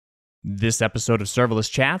This episode of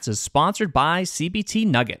Serverless Chats is sponsored by CBT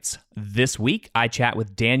Nuggets. This week, I chat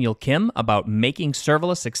with Daniel Kim about making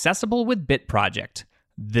serverless accessible with BitProject.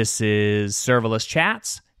 This is Serverless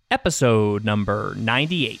Chats, episode number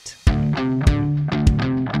 98.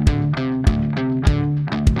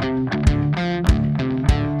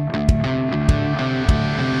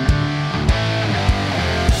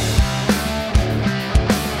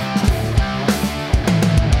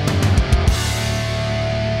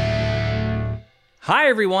 Hi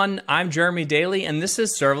everyone, I'm Jeremy Daly and this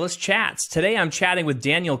is Serverless Chats. Today I'm chatting with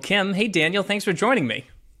Daniel Kim. Hey Daniel, thanks for joining me.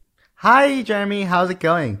 Hi Jeremy, how's it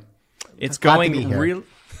going? It's going real.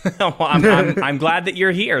 Well, I'm glad that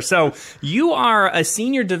you're here. So you are a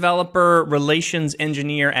senior developer relations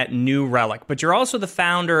engineer at New Relic, but you're also the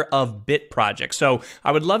founder of BitProject. So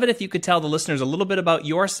I would love it if you could tell the listeners a little bit about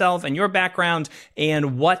yourself and your background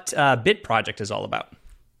and what BitProject is all about.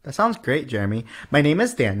 That sounds great, Jeremy. My name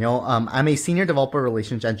is Daniel. I'm a senior developer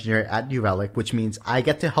relations engineer at New Relic, which means I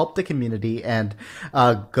get to help the community and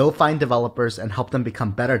go find developers and help them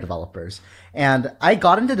become better developers. And I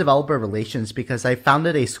got into developer relations because I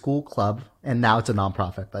founded a school club, and now it's a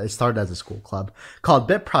nonprofit, but it started as a school club, called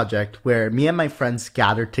BitProject, where me and my friends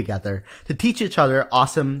gathered together to teach each other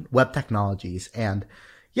awesome web technologies. And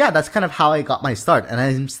yeah, that's kind of how I got my start. And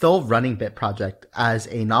I'm still running BitProject as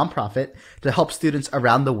a nonprofit to help students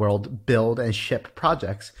around the world build and ship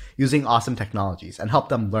projects using awesome technologies and help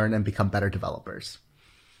them learn and become better developers.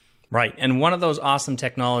 Right. And one of those awesome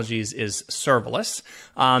technologies is serverless.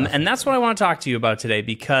 And that's what I want to talk to you about today,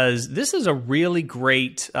 because this is a really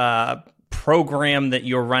great program that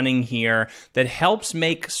you're running here that helps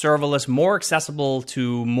make serverless more accessible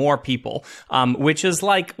to more people, which is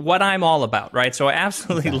like what I'm all about, right? So I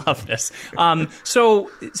absolutely love this. So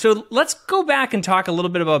let's go back and talk a little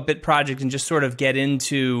bit about BitProject and just sort of get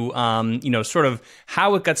into, sort of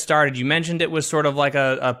how it got started. You mentioned it was sort of like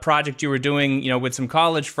a project you were doing, with some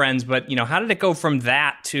college friends, but, how did it go from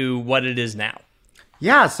that to what it is now?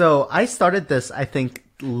 Yeah, so I started this, I think,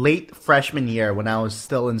 late freshman year when I was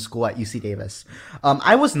still in school at UC Davis.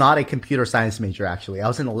 I was not a computer science major, actually. I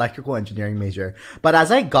was an electrical engineering major. But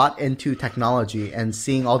as I got into technology and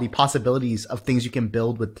seeing all the possibilities of things you can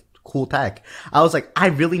build with cool tech, I was like, I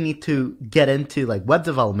really need to get into like web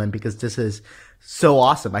development because this is so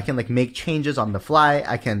awesome. I can like make changes on the fly.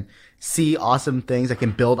 I can see awesome things. I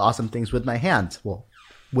can build awesome things with my hands. Well,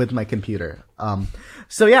 with my computer.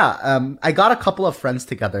 I got a couple of friends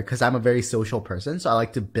together because I'm a very social person. So I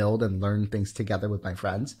like to build and learn things together with my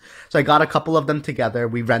friends. So I got a couple of them together.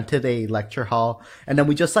 We rented a lecture hall and then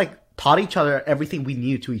we just like taught each other everything we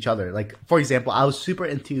knew to each other. Like, for example, I was super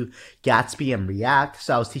into Gatsby and React.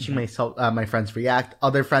 So I was teaching my friends React.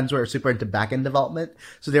 Other friends were super into backend development.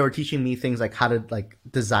 So they were teaching me things like how to like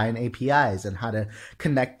design APIs and how to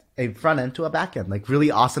connect a front end to a back end, like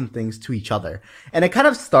really awesome things to each other. And it kind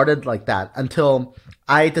of started like that until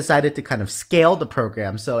I decided to kind of scale the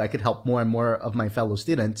program so I could help more and more of my fellow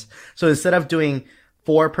students. So instead of doing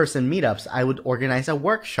 4-person meetups, I would organize a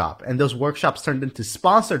workshop, and those workshops turned into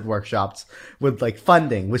sponsored workshops with like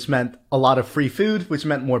funding, which meant a lot of free food, which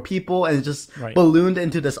meant more people, and it just ballooned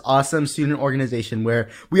into this awesome student organization where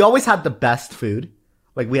we always had the best food.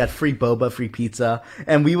 Like we had free boba, free pizza,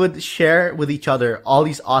 and we would share with each other all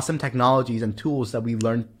these awesome technologies and tools that we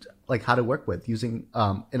learned like how to work with using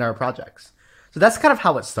in our projects. So that's kind of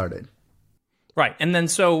how it started. Right. And then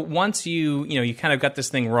so once you kind of got this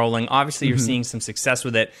thing rolling, obviously you're seeing some success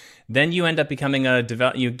with it. Then you end up becoming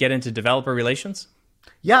you get into developer relations?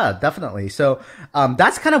 Yeah, definitely. So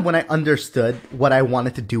that's kind of when I understood what I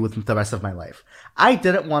wanted to do with the rest of my life. I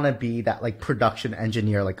didn't want to be that like production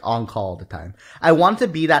engineer, like on call all the time. I wanted to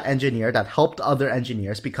be that engineer that helped other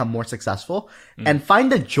engineers become more successful and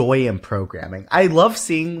find the joy in programming. I love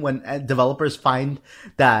seeing when developers find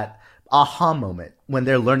that aha moment when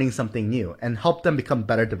they're learning something new and help them become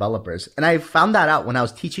better developers. And I found that out when I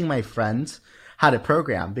was teaching my friends how to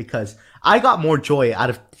program, because I got more joy out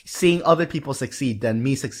of seeing other people succeed than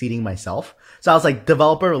me succeeding myself. So I was like,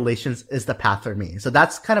 developer relations is the path for me. So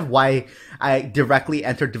that's kind of why I directly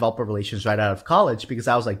entered developer relations right out of college, because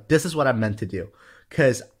I was like, this is what I'm meant to do.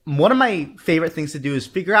 Because one of my favorite things to do is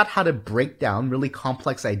figure out how to break down really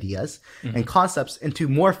complex ideas and concepts into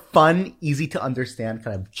more fun, easy to understand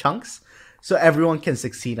kind of chunks so everyone can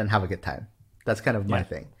succeed and have a good time. That's kind of my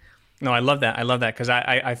thing. No, I love that. I love that because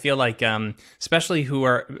I feel like, especially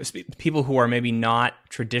people who are maybe not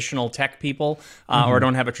traditional tech people or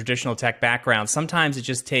don't have a traditional tech background, sometimes it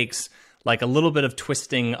just takes like a little bit of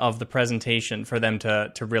twisting of the presentation for them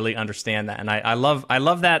to really understand that. And I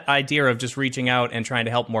love that idea of just reaching out and trying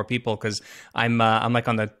to help more people, because I'm like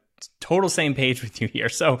on the total same page with you here.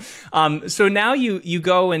 So, so now you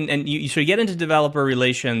go and you get into developer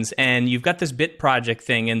relations, and you've got this Bit project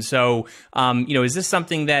thing. And so, is this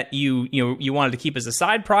something that you wanted to keep as a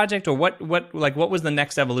side project, or what was the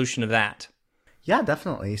next evolution of that? Yeah,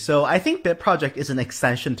 definitely. So I think Bit Project is an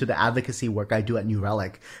extension to the advocacy work I do at New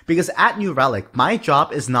Relic. Because at New Relic, my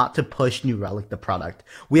job is not to push New Relic, the product.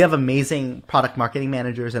 We have amazing product marketing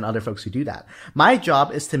managers and other folks who do that. My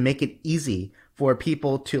job is to make it easy for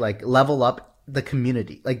people to level up the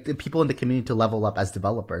community, the people in the community to level up as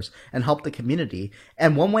developers and help the community.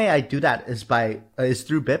 And one way I do that is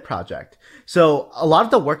through Bit Project. So a lot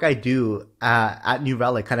of the work I do at New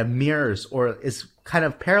Relic kind of mirrors or is kind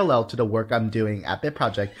of parallel to the work I'm doing at Bit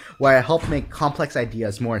Project, where I help make complex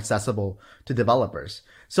ideas more accessible to developers.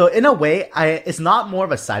 So in a way, it's not more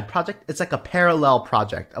of a side project. It's like a parallel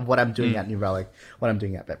project of what I'm doing at New Relic, what I'm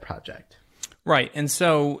doing at Bit Project. Right. And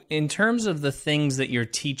so in terms of the things that you're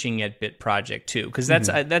teaching at Bit Project too, because that's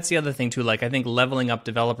the other thing too, I think leveling up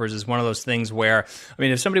developers is one of those things where,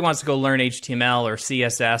 if somebody wants to go learn HTML or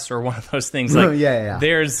CSS or one of those things,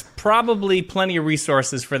 there's probably plenty of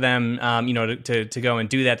resources for them, to go and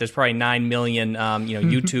do that. There's probably 9 million,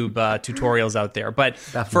 YouTube tutorials out there. But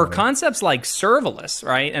for concepts like serverless,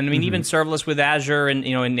 right? And even serverless with Azure and,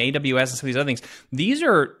 in AWS and some of these other things, these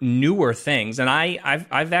are newer things. And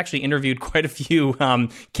I've actually interviewed quite a few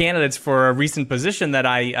candidates for a recent position that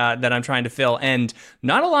I'm trying to fill, and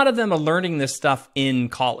not a lot of them are learning this stuff in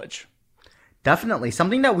college. Definitely.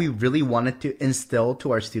 Something that we really wanted to instill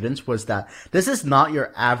to our students was that this is not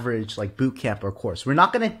your average boot camp or course. We're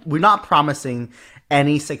not promising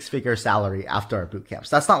any 6-figure salary after our boot camps.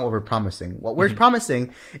 That's not what we're promising. What we're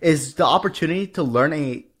promising is the opportunity to learn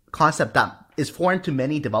a concept that is foreign to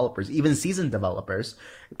many developers, even seasoned developers,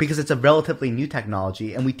 because it's a relatively new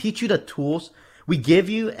technology. And we teach you the tools, we give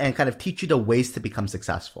you and kind of teach you the ways to become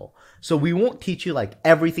successful. So we won't teach you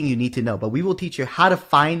everything you need to know, but we will teach you how to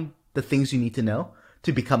find the things you need to know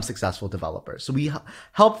to become successful developers. So we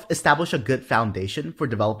help establish a good foundation for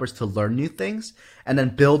developers to learn new things and then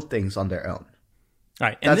build things on their own.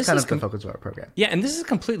 Right. And that's kind of the focus of our program. Yeah. And this is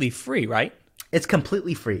completely free, right? It's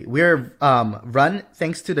completely free. We're run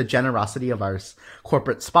thanks to the generosity of our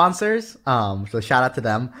corporate sponsors. So shout out to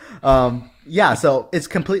them. So it's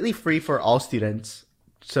completely free for all students.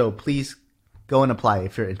 So please go and apply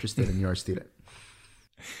if you're interested and you're a student.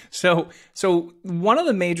 So one of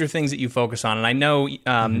the major things that you focus on, and I know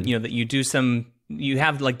that you do you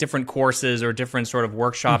have different courses or different sort of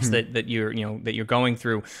workshops that you're going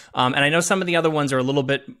through. And I know some of the other ones are a little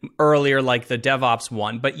bit earlier, like the DevOps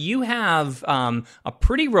one, but you have a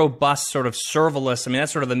pretty robust sort of serverless.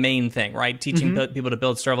 That's sort of the main thing, right? Teaching people to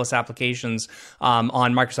build serverless applications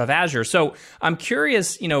on Microsoft Azure. So I'm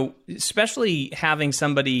curious, especially having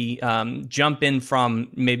somebody jump in from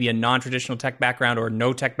maybe a non-traditional tech background or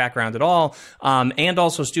no tech background at all, and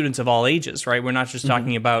also students of all ages, right? We're not just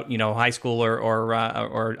talking about, high school or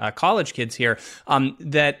college kids here,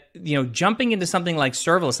 that jumping into something like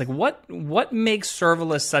serverless, what makes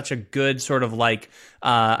serverless such a good sort of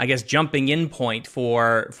jumping in point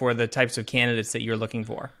for the types of candidates that you're looking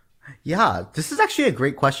for? Yeah, this is actually a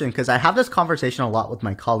great question because I have this conversation a lot with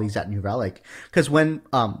my colleagues at New Relic. Because when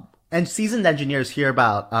and seasoned engineers hear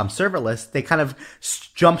about serverless, they kind of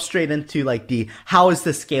jump straight into the how is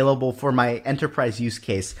this scalable for my enterprise use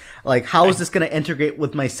case? How is this going to integrate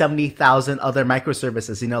with my 70,000 other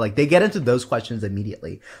microservices? They get into those questions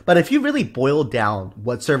immediately. But if you really boil down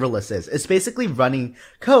what serverless is, it's basically running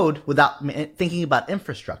code without thinking about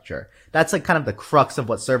infrastructure. That's kind of the crux of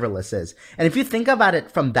what serverless is. And if you think about it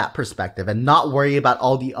from that perspective and not worry about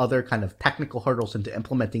all the other kind of technical hurdles into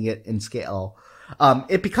implementing it in scale,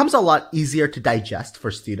 it becomes a lot easier to digest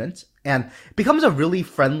for students, and it becomes a really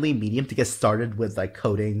friendly medium to get started with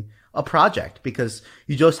coding a project, because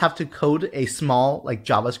you just have to code a small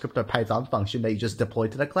JavaScript or Python function that you just deploy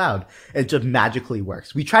to the cloud. It just magically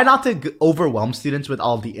works. We try not to overwhelm students with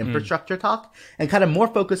all the infrastructure talk and kind of more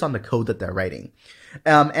focus on the code that they're writing.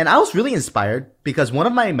 And I was really inspired because one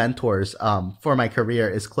of my mentors for my career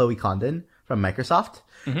is Chloe Condon from Microsoft.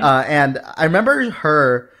 And I remember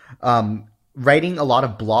her writing a lot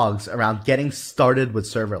of blogs around getting started with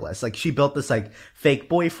serverless. She built this fake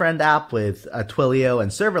boyfriend app with Twilio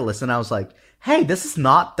and serverless. And I was like, hey, this is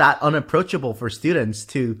not that unapproachable for students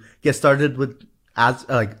to get started with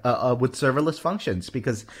with serverless functions,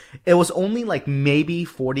 because it was only maybe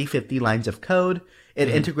 40, 50 lines of code. It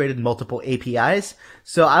integrated multiple APIs.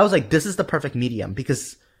 So I was like, this is the perfect medium,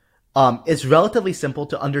 because it's relatively simple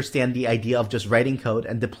to understand the idea of just writing code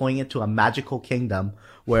and deploying it to a magical kingdom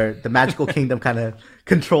where the magical kingdom kind of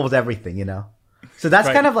controls everything, So that's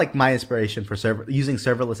Right. kind of like my inspiration for using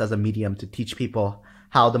serverless as a medium to teach people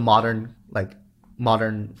how the modern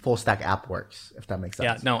full stack app works, if that makes sense.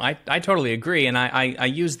 Yeah, no, I totally agree, and I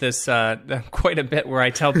use this quite a bit where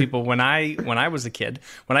I tell people when I was a kid,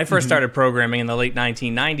 when I first started programming in the late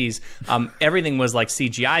 1990s, everything was like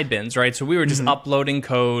CGI bins, right? So we were just uploading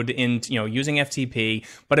code in, using FTP,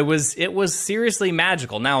 but it was seriously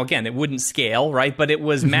magical. Now again, it wouldn't scale, right? But it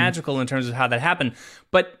was magical in terms of how that happened.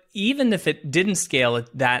 But even if it didn't scale,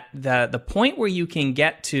 that the point where you can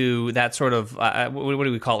get to that sort of what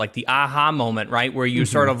do we call it, like the aha moment, right? Where you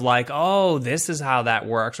sort of like, oh, this is how that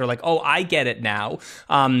works, or like, oh, I get it now.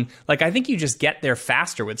 Like I think you just get there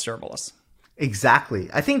faster with serverless. Exactly.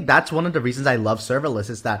 I think that's one of the reasons I love serverless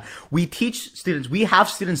is that we have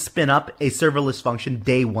students spin up a serverless function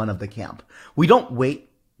day one of the camp. We don't wait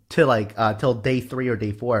to till day 3 or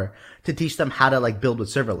day 4 to teach them how to like build with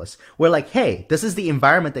serverless. We're like, hey, this is the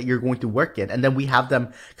environment that you're going to work in. And then we have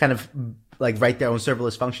them kind of like write their own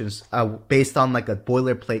serverless functions, based on like a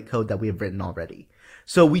boilerplate code that we have written already.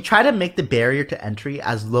 So we try to make the barrier to entry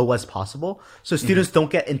as low as possible so students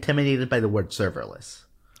don't get intimidated by the word serverless.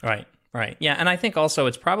 Right. Right. Yeah. And I think also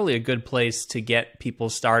it's probably a good place to get people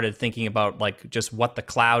started thinking about like just what the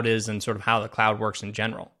cloud is and sort of how the cloud works in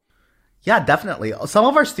general. Yeah, definitely. Some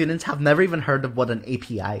of our students have never even heard of what an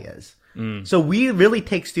API is. So we really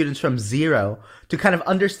take students from zero to kind of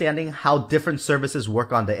understanding how different services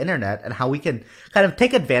work on the internet and how we can kind of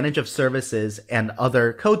take advantage of services and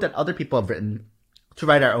other code that other people have written to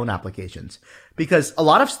write our own applications. Because a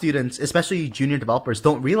lot of students, especially junior developers,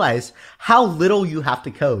 don't realize how little you have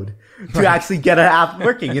to code to actually get an app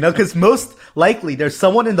working, because most likely there's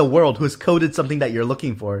someone in the world who has coded something that you're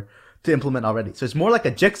looking for to implement already. So it's more like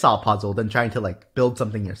a jigsaw puzzle than trying to like build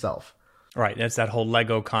something yourself. Right. That's that whole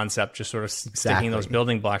Lego concept, just sort of sticking those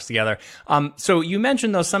building blocks together. So you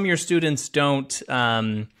mentioned though, some of your students don't,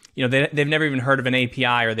 they've never even heard of an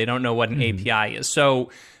API or they don't know what an API is. So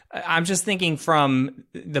I'm just thinking from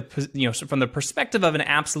the perspective of an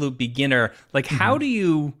absolute beginner, like how do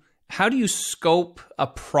you scope a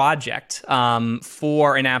project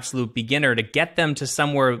for an absolute beginner to get them to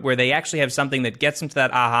somewhere where they actually have something that gets them to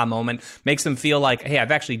that aha moment, makes them feel like, hey,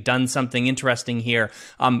 I've actually done something interesting here,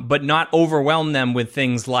 but not overwhelm them with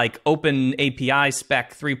things like Open API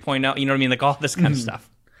Spec 3.0, you know what I mean? Like all this kind of stuff.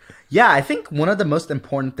 Yeah, I think one of the most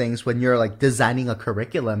important things when you're like designing a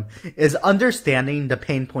curriculum is understanding the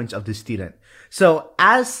pain points of the student. So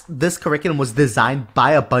as this curriculum was designed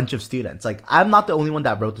by a bunch of students, like I'm not the only one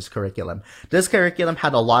that wrote this curriculum. This curriculum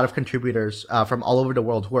had a lot of contributors from all over the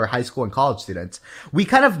world who are high school and college students. We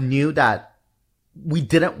kind of knew that we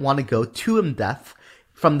didn't want to go too in depth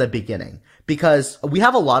from the beginning, because we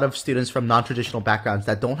have a lot of students from non-traditional backgrounds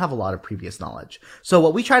that don't have a lot of previous knowledge. So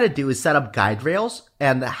what we try to do is set up guide rails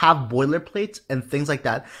and have boilerplates and things like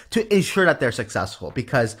that to ensure that they're successful.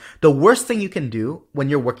 Because the worst thing you can do when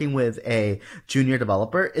you're working with a junior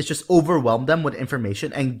developer is just overwhelm them with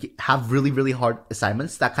information and have really, really hard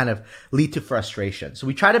assignments that kind of lead to frustration. So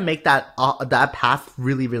we try to make that path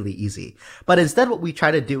really, really easy. But instead what we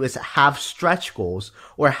try to do is have stretch goals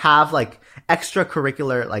or have like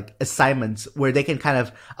extracurricular like assignments where they can kind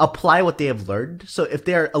of apply what they have learned. So if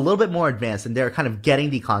they're a little bit more advanced and they're kind of getting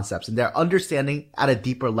the concepts and they're understanding at a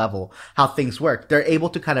deeper level how things work, they're able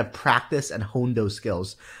to kind of practice and hone those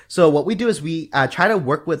skills. So what we do is we try to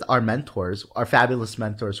work with our mentors, our fabulous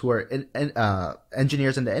mentors who are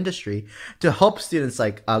engineers in the industry, to help students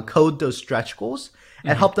like code those stretch goals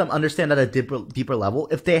and help them understand at a deeper level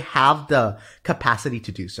if they have the capacity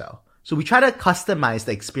to do so. So we try to customize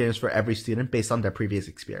the experience for every student based on their previous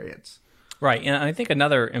experience. Right. And I think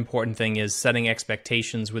another important thing is setting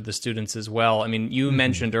expectations with the students as well. I mean, you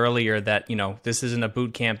mentioned earlier that, this isn't a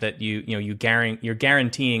boot camp that you're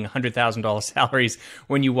guaranteeing $100,000 salaries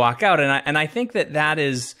when you walk out. And I think that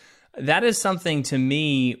is something to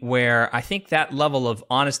me where I think that level of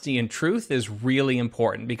honesty and truth is really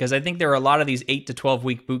important, because I think there are a lot of these 8 to 12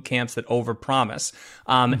 week boot camps that overpromise.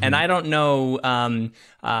 And I don't know,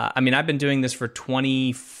 I've been doing this for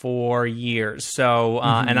 24 years. So,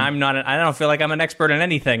 and I don't feel like I'm an expert in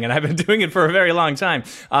anything, and I've been doing it for a very long time.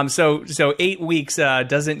 So 8 weeks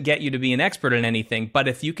doesn't get you to be an expert in anything, but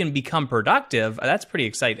if you can become productive, that's pretty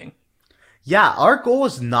exciting. Yeah, our goal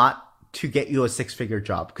is not to get you a 6-figure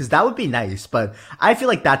job, because that would be nice, but I feel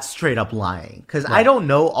like that's straight up lying, because I don't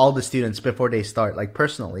know all the students before they start, like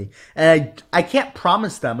personally, and I can't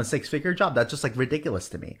promise them a 6-figure job. That's just like ridiculous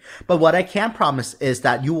to me. But what I can promise is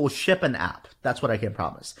that you will ship an app. That's what I can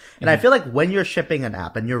promise. And I feel like when you're shipping an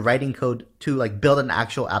app and you're writing code to like build an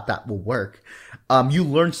actual app that will work, you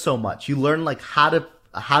learn so much. You learn like how to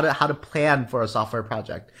how to plan for a software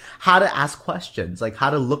project, how to ask questions, like how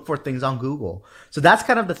to look for things on Google. So that's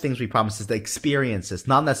kind of the things we promise, is the experiences,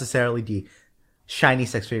 not necessarily the shiny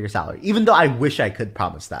six-figure salary. Even though I wish I could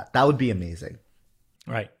promise that. That would be amazing.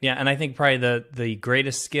 Right. Yeah. And I think probably the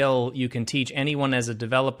greatest skill you can teach anyone as a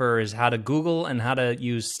developer is how to Google and how to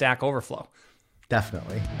use Stack Overflow.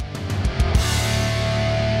 Definitely.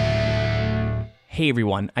 Hey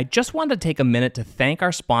everyone, I just wanted to take a minute to thank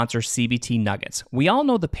our sponsor, CBT Nuggets. We all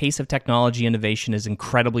know the pace of technology innovation is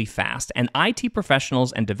incredibly fast, and IT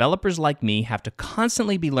professionals and developers like me have to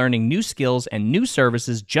constantly be learning new skills and new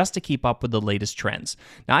services just to keep up with the latest trends.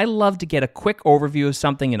 Now, I love to get a quick overview of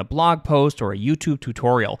something in a blog post or a YouTube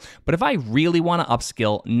tutorial, but if I really want to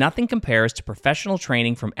upskill, nothing compares to professional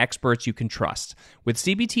training from experts you can trust. With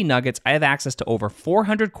CBT Nuggets, I have access to over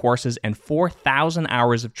 400 courses and 4,000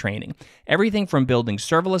 hours of training. Everything from building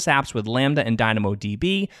serverless apps with Lambda and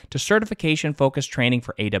DynamoDB to certification-focused training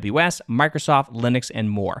for AWS, Microsoft, Linux, and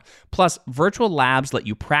more. Plus, virtual labs let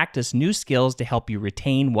you practice new skills to help you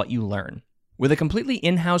retain what you learn. With a completely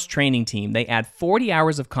in-house training team, they add 40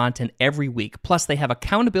 hours of content every week. Plus, they have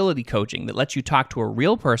accountability coaching that lets you talk to a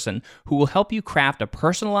real person who will help you craft a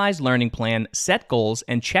personalized learning plan, set goals,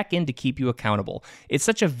 and check in to keep you accountable. It's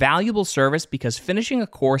such a valuable service because finishing a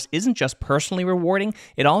course isn't just personally rewarding,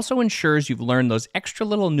 it also ensures you've learned those extra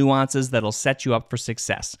little nuances that'll set you up for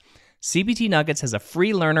success. CBT Nuggets has a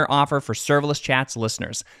free learner offer for Serverless Chats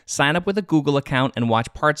listeners. Sign up with a Google account and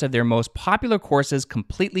watch parts of their most popular courses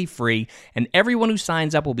completely free, and everyone who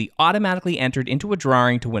signs up will be automatically entered into a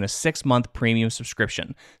drawing to win a 6-month premium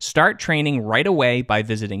subscription. Start training right away by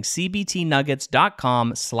visiting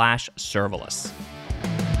cbtnuggets.com/serverless.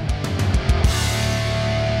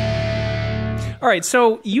 All right,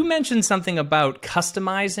 so you mentioned something about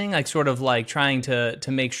customizing, like sort of like trying to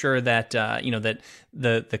make sure that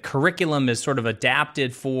that the curriculum is sort of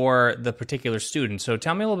adapted for the particular student. So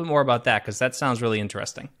tell me a little bit more about that, because that sounds really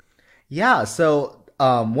interesting. Yeah. So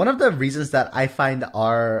one of the reasons that I find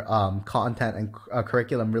our content and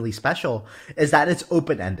curriculum really special is that it's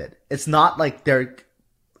open-ended. It's not like they're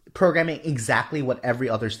programming exactly what every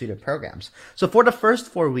other student programs. So for the first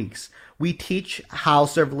 4 weeks, we teach how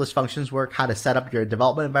serverless functions work, how to set up your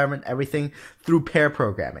development environment, everything through pair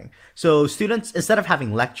programming. So students, instead of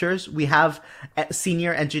having lectures, we have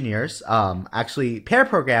senior engineers actually pair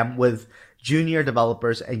program with junior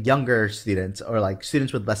developers and younger students, or like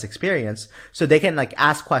students with less experience, so they can like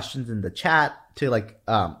ask questions in the chat to like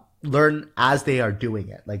learn as they are doing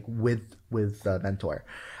it, like with the mentor.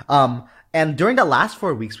 And during the last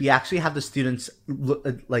 4 weeks, we actually have the students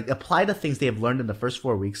like apply the things they have learned in the first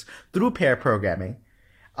 4 weeks through pair programming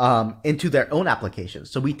into their own applications.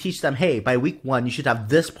 So we teach them, hey, by week 1, you should have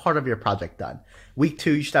this part of your project done. Week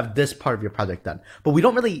 2, you should have this part of your project done. But we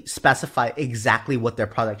don't really specify exactly what their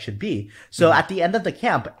project should be. So at the end of the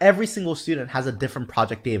camp, every single student has a different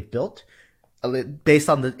project they have built based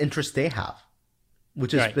on the interest they have,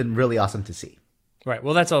 which has been really awesome to see. Right.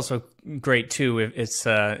 Well, that's also great too. It's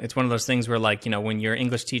one of those things where, like, when your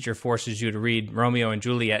English teacher forces you to read Romeo and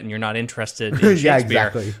Juliet and you're not interested in Shakespeare, yeah,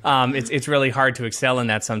 exactly. It's really hard to excel in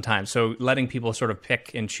that sometimes. So letting people sort of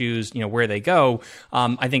pick and choose, where they go,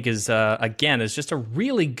 I think is just a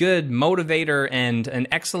really good motivator and an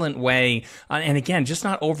excellent way. And again, just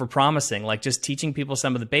not overpromising, like just teaching people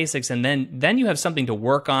some of the basics, and then you have something to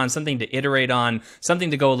work on, something to iterate on,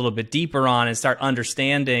 something to go a little bit deeper on, and start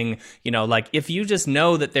understanding. Like if you just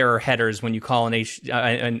know that there are headers when you call an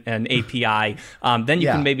API, then you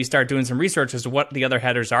can maybe start doing some research as to what the other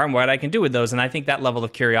headers are and what I can do with those. And I think that level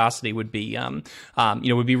of curiosity would be,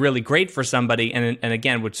 would be really great for somebody, and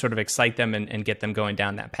again would sort of excite them and get them going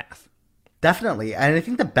down that path. Definitely. And I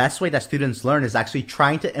think the best way that students learn is actually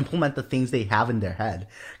trying to implement the things they have in their head.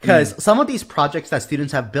 Because some of these projects that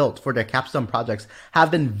students have built for their capstone projects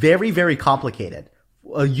have been very, very complicated.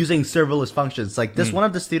 Using serverless functions. Like this, one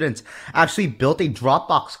of the students actually built a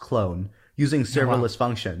Dropbox clone using serverless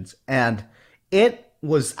functions, and it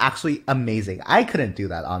was actually amazing. I couldn't do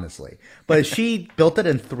that, honestly, but she built it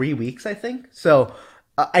in 3 weeks, I think. So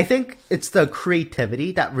I think it's the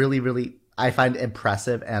creativity that really, really I find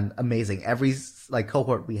impressive and amazing. Every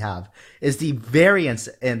cohort we have is the variance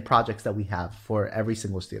in projects that we have for every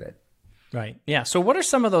single student. Right. Yeah. So what are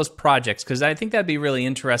some of those projects? Because I think that'd be really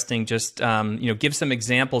interesting. Just, give some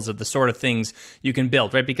examples of the sort of things you can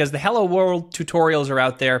build, right? Because the Hello World tutorials are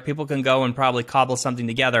out there. People can go and probably cobble something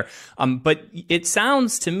together. But it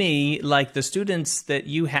sounds to me like the students that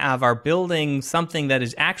you have are building something that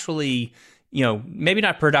is actually, maybe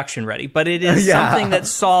not production ready, but it is something that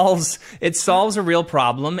solves a real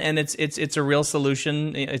problem, and it's a real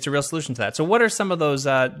solution. It's a real solution to that. So what are some of those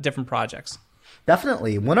different projects?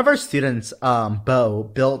 Definitely. One of our students, Bo,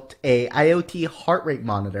 built a IoT heart rate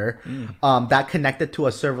monitor that connected to a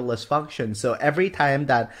serverless function. So every time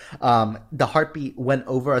that the heartbeat went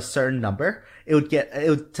over a certain number, it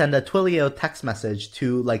would send a Twilio text message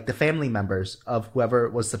to like the family members of whoever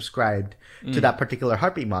was subscribed to that particular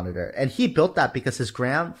heartbeat monitor. And he built that because his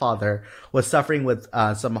grandfather was suffering with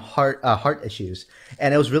some heart issues,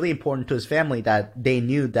 and it was really important to his family that they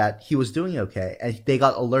knew that he was doing okay, and they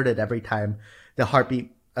got alerted every time his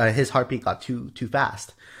heartbeat got too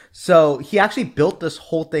fast. So he actually built this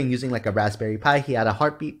whole thing using like a Raspberry Pi. He had a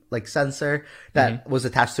heartbeat like sensor that was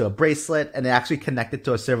attached to a bracelet, and it actually connected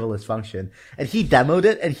to a serverless function. And he demoed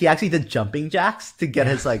it, and he actually did jumping jacks to get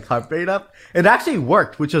his like heart rate up. It actually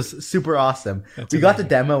worked, which was super awesome. We got to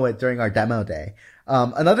demo it during our demo day.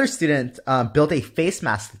 Another student built a face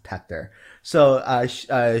mask detector. So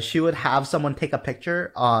she would have someone take a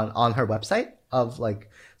picture on her website of like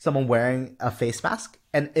someone wearing a face mask,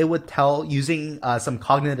 and it would tell using some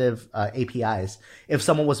cognitive APIs if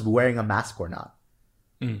someone was wearing a mask or not.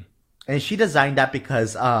 And she designed that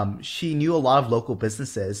because she knew a lot of local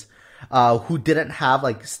businesses who didn't have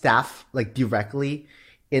like staff like directly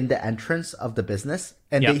in the entrance of the business,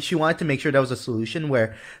 and she wanted to make sure there was a solution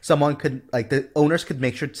where someone could like the owners could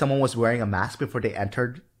make sure someone was wearing a mask before they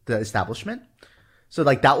entered the establishment. So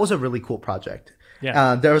like that was a really cool project.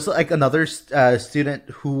 There was like another student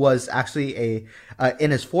who was actually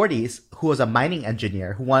in his 40s who was a mining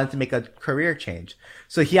engineer who wanted to make a career change.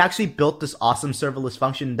 So he actually built this awesome serverless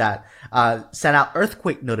function that sent out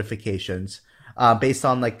earthquake notifications based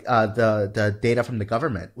on like the data from the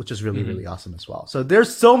government, which is really, really awesome as well. So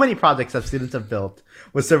there's so many projects that students have built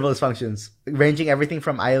with serverless functions, ranging everything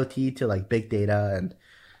from IoT to like big data, and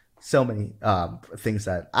so many things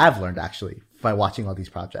that I've learned actually by watching all these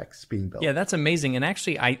projects being built. Yeah, that's amazing. And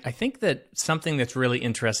actually, I think that something that's really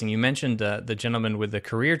interesting, you mentioned the gentleman with the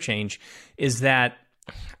career change, is that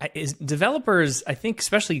developers, I think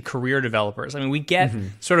especially career developers, I mean, we get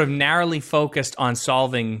sort of narrowly focused on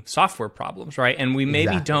solving software problems, right? And we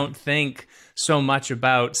maybe don't think so much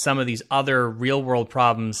about some of these other real world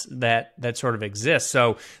problems that sort of exist.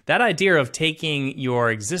 So that idea of taking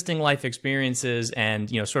your existing life experiences and,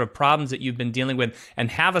 sort of problems that you've been dealing with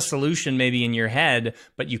and have a solution maybe in your head,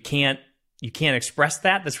 but you can't express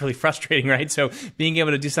that's really frustrating, right? So being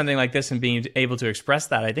able to do something like this and being able to express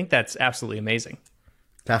that, I think that's absolutely amazing.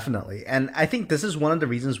 Definitely. And I think this is one of the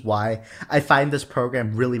reasons why I find this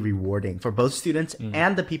program really rewarding for both students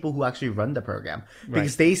and the people who actually run the program,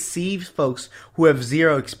 because they see folks who have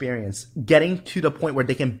zero experience getting to the point where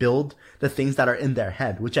they can build the things that are in their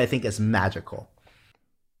head, which I think is magical.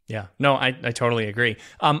 Yeah, no, I totally agree.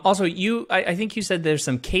 Also, I think you said there's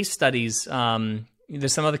some case studies.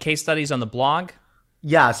 There's some other case studies on the blog.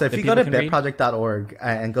 Yeah, so if you go to bitproject.org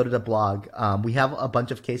and go to the blog, we have a bunch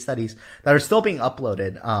of case studies that are still being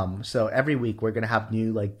uploaded. So every week we're going to have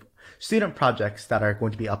new like student projects that are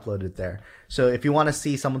going to be uploaded there. So if you want to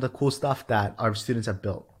see some of the cool stuff that our students have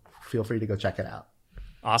built, feel free to go check it out.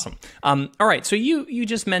 Awesome. All right, so you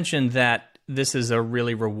just mentioned that this is a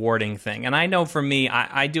really rewarding thing. And I know for me,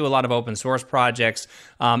 I do a lot of open source projects.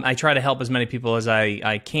 I try to help as many people as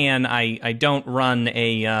I can. I don't run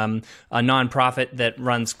a nonprofit that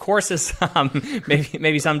runs courses,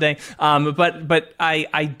 maybe someday. But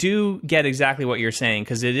I do get exactly what you're saying,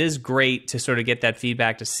 because it is great to sort of get that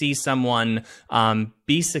feedback, to see someone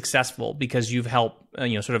be successful because you've helped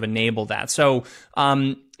sort of enable that. So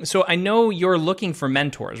I know you're looking for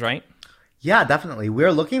mentors, right? Yeah, definitely.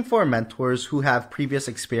 We're looking for mentors who have previous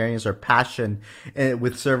experience or passion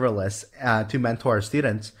with serverless to mentor our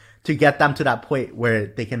students to get them to that point where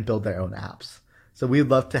they can build their own apps. So we'd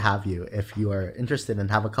love to have you if you are interested and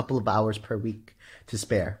have a couple of hours per week to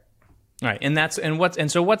spare. All right,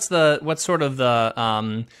 what's sort of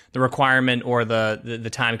the requirement or the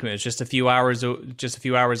time commitment? Just a few hours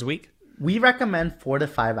a week? We recommend 4 to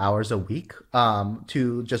 5 hours a week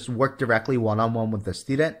to just work directly one-on-one with the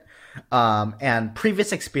student. And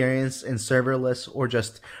previous experience in serverless or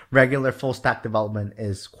just regular full stack development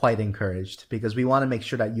is quite encouraged, because we want to make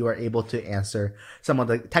sure that you are able to answer some of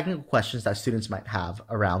the technical questions that students might have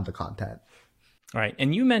around the content. All right.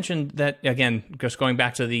 And you mentioned that, again, just going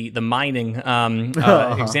back to the mining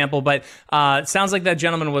example, but it sounds like that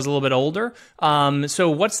gentleman was a little bit older. So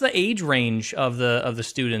what's the age range of the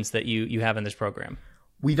students that you have in this program?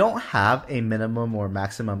 We don't have a minimum or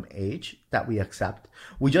maximum age that we accept.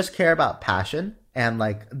 We just care about passion and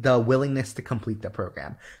like the willingness to complete the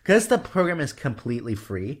program. Because the program is completely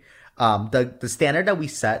free, the standard that we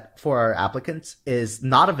set for our applicants is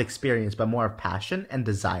not of experience, but more of passion and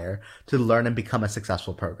desire to learn and become a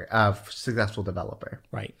successful successful developer.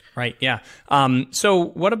 Right, yeah. So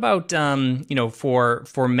what about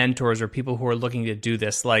for mentors or people who are looking to do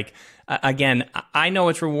this? Like, again, I know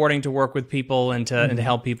it's rewarding to work with people and to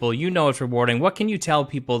help people. You know it's rewarding. What can you tell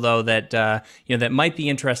people though that that might be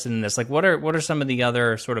interested in this? Like, what are some of the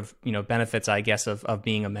other sort of benefits, I guess, of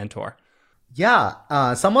being a mentor?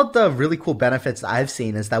 Yeah, some of the really cool benefits I've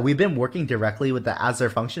seen is that we've been working directly with the Azure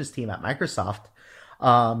Functions team at Microsoft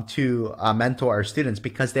to mentor our students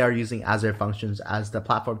because they are using Azure Functions as the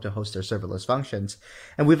platform to host their serverless functions.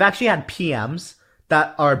 And we've actually had PMs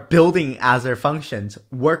that are building Azure Functions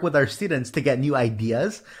work with our students to get new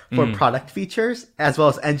ideas for product features, as well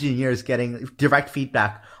as engineers getting direct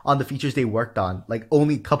feedback on the features they worked on, like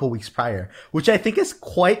only a couple weeks prior, which I think is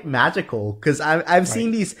quite magical because I've seen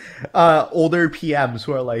these older PMs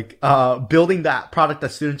who are like building that product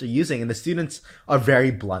that students are using, and the students are very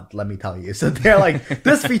blunt, let me tell you. So they're like,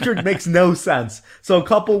 this feature makes no sense. So a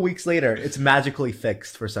couple weeks later, it's magically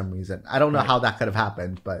fixed for some reason. I don't know how that could have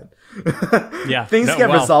happened, but yeah, things get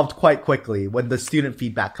resolved quite quickly when the student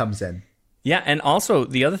feedback comes in. Yeah, and also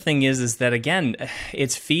the other thing is that, again,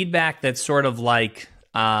 it's feedback that's sort of like,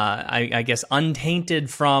 I guess, untainted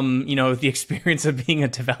from, the experience of being a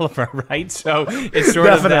developer, right? So it's sort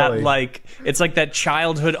of that, like, it's like that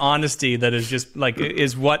childhood honesty that is just like,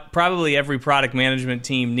 is what probably every product management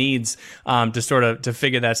team needs to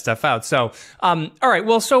figure that stuff out. So, all right,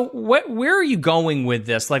 well, so where are you going with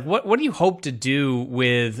this? Like, what do you hope to do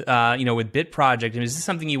with, with Bit Project? And is this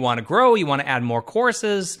something you want to grow? You want to add more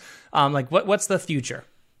courses? What's the future?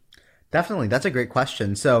 Definitely. That's a great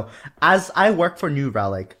question. So as I work for New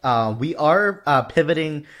Relic, we are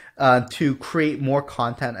pivoting to create more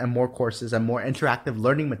content and more courses and more interactive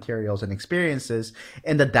learning materials and experiences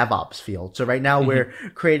in the DevOps field. So right now we're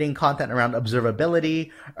creating content around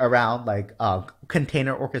observability, around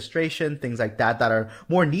container orchestration, things like that are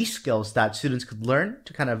more niche skills that students could learn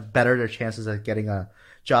to kind of better their chances of getting a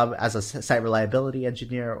job as a site reliability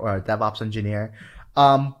engineer or a DevOps engineer.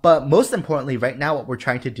 But most importantly, right now, what we're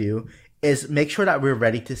trying to do is make sure that we're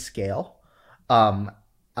ready to scale,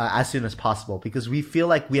 as soon as possible, because we feel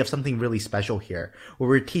like we have something really special here where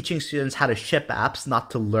we're teaching students how to ship apps,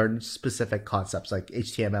 not to learn specific concepts like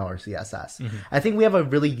HTML or CSS. I think we have a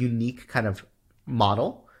really unique kind of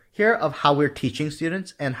model here of how we're teaching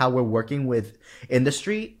students and how we're working with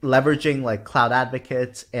industry, leveraging like cloud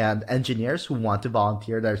advocates and engineers who want to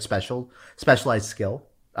volunteer their specialized skill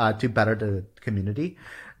to better the community.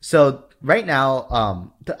 So right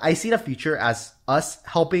now, I see the future as us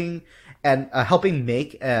helping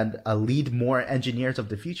make and lead more engineers of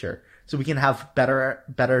the future, so we can have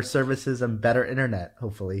better services and better internet,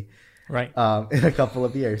 hopefully, right, in a couple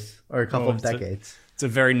of years or a couple of decades. It's a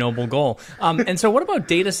very noble goal. And so what about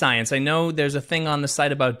data science? I know there's a thing on the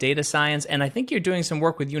site about data science, and I think you're doing some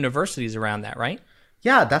work with universities around that, right?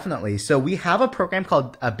 Yeah, definitely. So we have a program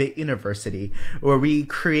called Bit University where we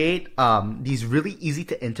create these really easy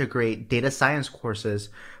to integrate data science courses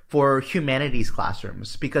for humanities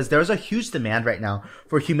classrooms, because there's a huge demand right now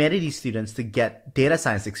for humanities students to get data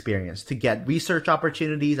science experience, to get research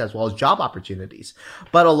opportunities as well as job opportunities.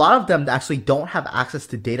 But a lot of them actually don't have access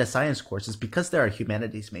to data science courses because they're a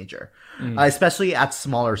humanities major, especially at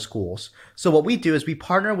smaller schools. So what we do is we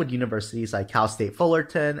partner with universities like Cal State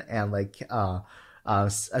Fullerton and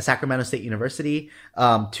Sacramento State University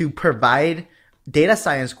to provide data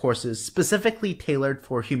science courses specifically tailored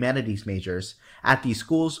for humanities majors at these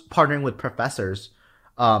schools, partnering with professors.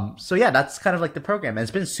 So yeah, that's kind of like the program, and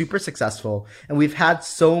it's been super successful. And we've had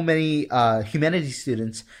so many humanities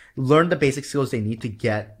students learn the basic skills they need to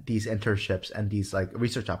get these internships and these like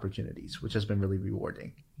research opportunities, which has been really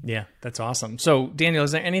rewarding. Yeah, that's awesome. So Daniel,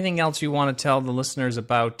 is there anything else you want to tell the listeners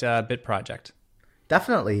about Bit Project?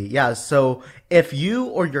 Definitely. Yeah. So if you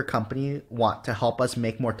or your company want to help us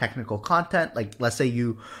make more technical content, like let's say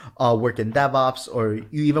you work in DevOps or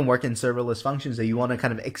you even work in serverless functions that you want to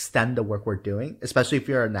kind of extend the work we're doing, especially if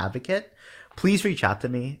you're an advocate, please reach out to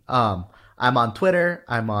me. I'm on Twitter.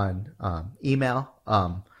 I'm on email.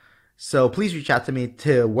 So please reach out to me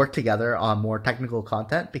to work together on more technical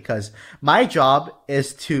content, because my job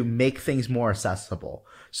is to make things more accessible.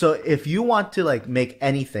 So if you want to like make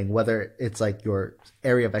anything, whether it's like your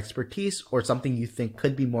area of expertise or something you think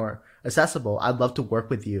could be more accessible, I'd love to work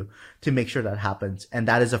with you to make sure that happens. And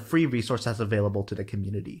that is a free resource that's available to the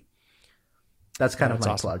community. That's kind of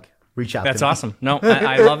my plug. reach out. That's to me. awesome. No,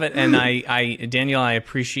 I love it. And Daniel, I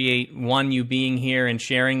appreciate you being here and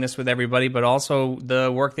sharing this with everybody, but also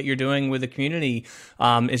the work that you're doing with the community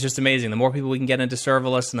is just amazing. The more people we can get into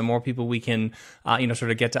serverless and the more people we can,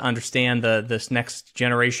 sort of get to understand this next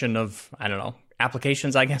generation of, I don't know,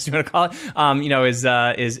 applications, I guess you want to call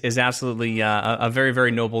it, is absolutely a very, very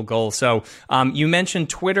noble goal. So you mentioned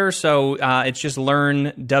Twitter, so it's just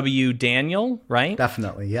Learn W Daniel, right?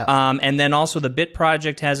 Definitely, yeah. And then also the Bit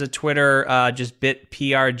Project has a Twitter, just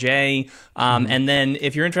BitPRJ. And then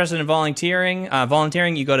if you're interested in volunteering,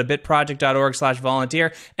 you go to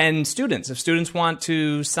bitproject.org/volunteer. And if students want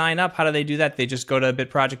to sign up, how do they do that? They just go to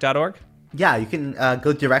bitproject.org? Yeah, you can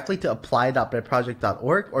go directly to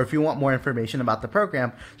apply.bitproject.org, or if you want more information about the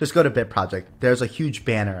program, just go to BitProject. There's a huge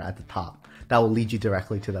banner at the top that will lead you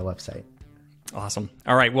directly to the website. Awesome.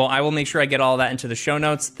 All right, well, I will make sure I get all that into the show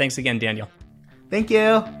notes. Thanks again, Daniel. Thank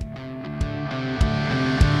you.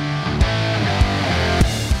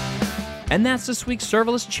 And that's this week's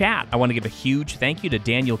Serverless Chat. I want to give a huge thank you to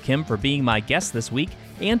Daniel Kim for being my guest this week,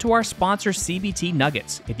 and to our sponsor, CBT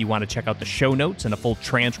Nuggets. If you want to check out the show notes and a full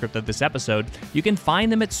transcript of this episode, you can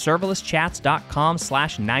find them at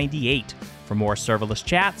serverlesschats.com/98. For more Serverless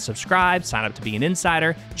Chat, subscribe, sign up to be an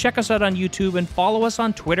insider, check us out on YouTube, and follow us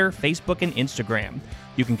on Twitter, Facebook, and Instagram.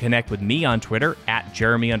 You can connect with me on Twitter at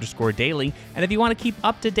Jeremy_Daily, and if you want to keep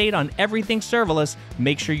up to date on everything serverless,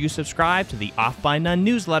 make sure you subscribe to the Off by None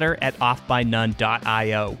newsletter at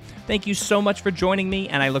offbynone.io. Thank you so much for joining me,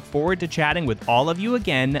 and I look forward to chatting with all of you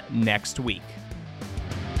again next week.